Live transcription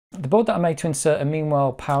the board that I made to insert a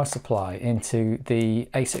Meanwell power supply into the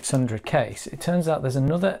A600 case, it turns out there's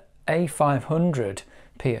another A500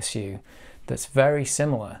 PSU that's very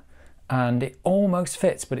similar, and it almost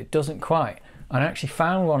fits, but it doesn't quite. And I actually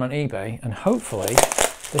found one on eBay, and hopefully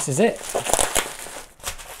this is it.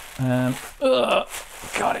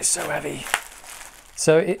 God, it's so heavy.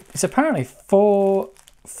 So it's apparently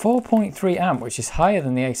 4.3 amp, which is higher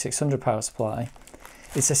than the A600 power supply.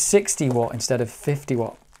 It's a 60 watt instead of 50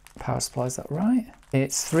 watt power supply, is that right?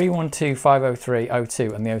 It's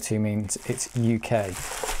 312.503.02, and the 02 means it's UK.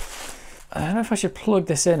 I don't know if I should plug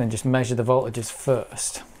this in and just measure the voltages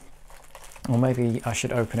first. Or maybe I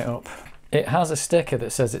should open it up. It has a sticker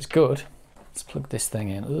that says it's good. Let's plug this thing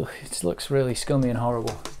in. Ugh, it looks really scummy and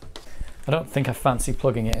horrible. I don't think I fancy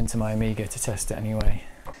plugging it into my Amiga to test it anyway.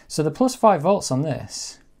 So the plus 5 volts on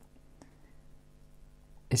this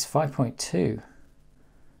is 5.2.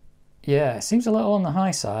 Yeah, it seems a little on the high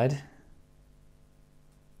side.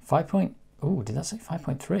 5. Oh, did that say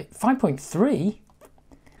 5.3? 5.3?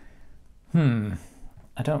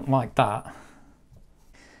 I don't like that.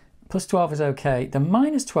 Plus 12 is okay. The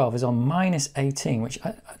minus 12 is on minus 18, which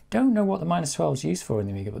I don't know what the minus 12 is used for in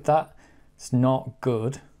the Amiga, but that's not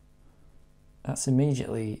good. That's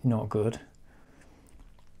immediately not good.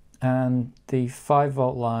 And the 5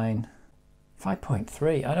 volt line,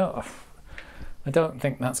 5.3. I don't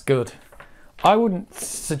think that's good. I wouldn't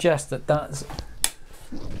suggest that that's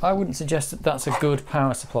a good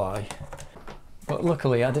power supply. But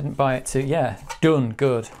luckily I didn't buy it to, yeah, done,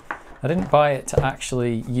 good. I didn't buy it to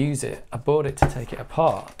actually use it. I bought it to take it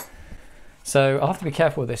apart. So I'll have to be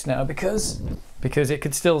careful with this now because it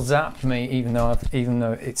could still zap me even though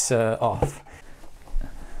it's off.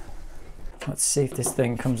 Let's see if this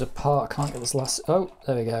thing comes apart. I can't get this last. Oh,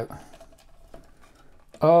 there we go.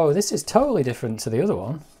 Oh, this is totally different to the other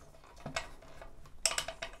one.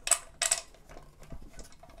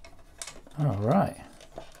 All right.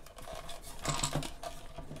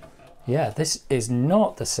 Yeah, this is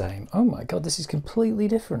not the same. Oh my God, this is completely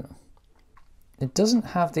different. It doesn't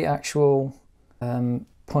have the actual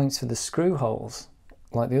points for the screw holes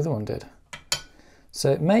like the other one did.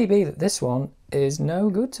 So it may be that this one is no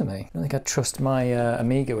good to me. I don't think I'd trust my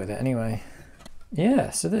Amiga with it anyway. Yeah,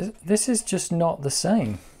 so this is just not the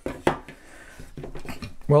same.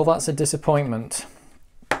 Well, that's a disappointment.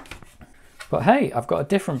 But hey, I've got a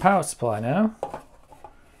different power supply now.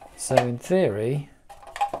 So in theory,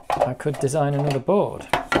 I could design another board.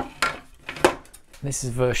 This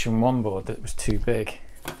is version 1 board that was too big.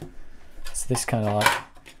 So this kind of like,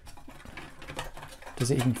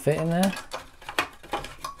 does it even fit in there?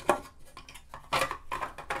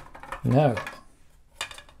 No.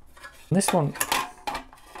 This one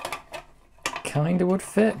kind of would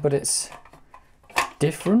fit, but it's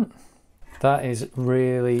different. That is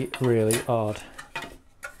really, really odd.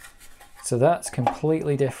 So that's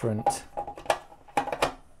completely different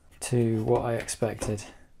to what I expected,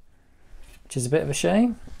 which is a bit of a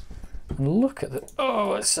shame. And look at the,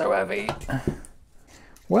 oh, it's so heavy.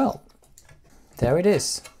 Well, there it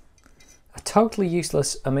is. A totally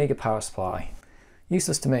useless Amiga power supply.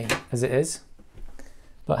 Useless to me, as it is.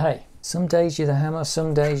 But hey, some days you're the hammer,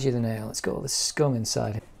 some days you're the nail. It's got all this scum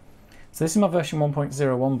inside it. So this is my version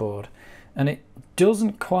 1.01 board, and it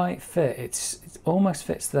doesn't quite fit. It almost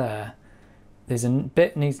fits there. There's a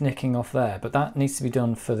bit needs nicking off there, but that needs to be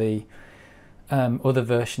done for the other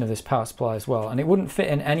version of this power supply as well. And it wouldn't fit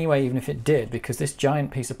in anyway, even if it did, because this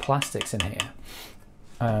giant piece of plastic's in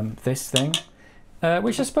here. This thing,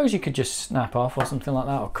 which I suppose you could just snap off or something like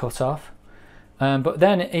that, or cut off. But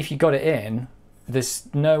then if you got it in, there's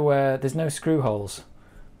no screw holes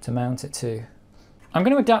to mount it to. I'm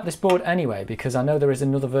going to adapt this board anyway, because I know there is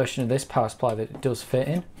another version of this power supply that it does fit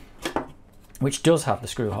in, which does have the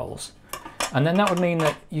screw holes. And then that would mean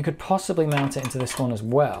that you could possibly mount it into this one as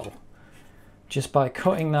well, just by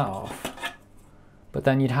cutting that off. But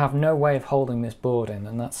then you'd have no way of holding this board in,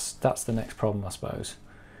 and that's the next problem, I suppose.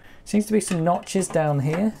 Seems to be some notches down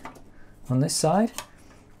here on this side.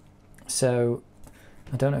 So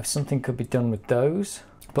I don't know if something could be done with those.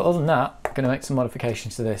 But other than that, I'm going to make some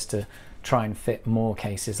modifications to this to try and fit more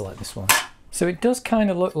cases like this one. So it does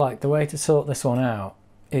kind of look like the way to sort this one out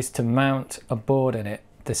is to mount a board in it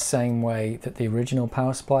the same way that the original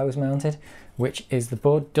power supply was mounted, which is the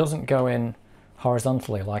board doesn't go in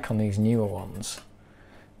horizontally like on these newer ones,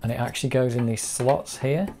 and it actually goes in these slots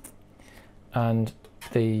here, and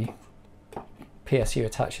the PSU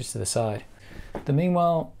attaches to the side. The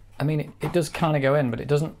Meanwell, I mean, it does kind of go in, but it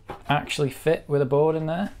doesn't actually fit with a board in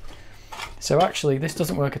there. So actually this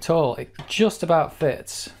doesn't work at all. It just about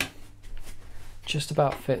fits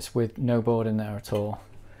with no board in there at all.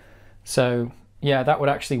 So yeah, that would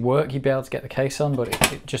actually work. You'd be able to get the case on,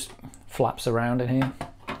 but it just flaps around in here.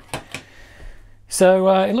 So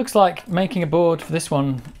it looks like making a board for this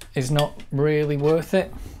one is not really worth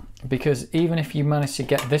it, because even if you manage to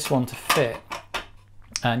get this one to fit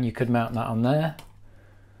and you could mount that on there,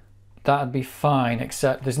 that'd be fine,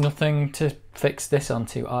 except there's nothing to fix this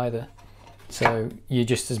onto either. So you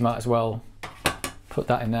just might as well put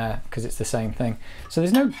that in there because it's the same thing. So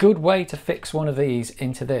there's no good way to fix one of these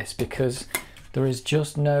into this because there is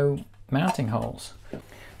just no mounting holes.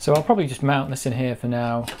 So I'll probably just mount this in here for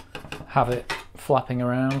now, have it flapping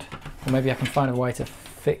around, or maybe I can find a way to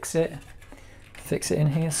fix it in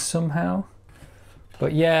here somehow.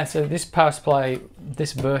 But yeah, so this power supply,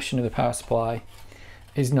 this version of the power supply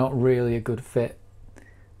is not really a good fit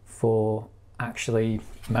for actually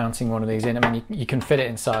mounting one of these in. I mean, you can fit it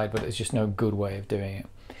inside, but there's just no good way of doing it.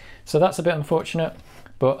 So that's a bit unfortunate,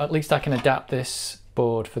 but at least I can adapt this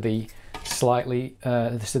board for the slightly,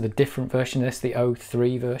 this is the different version of this, the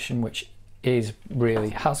 03 version, which is really,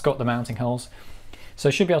 has got the mounting holes. So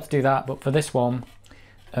I should be able to do that, but for this one,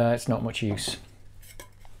 it's not much use.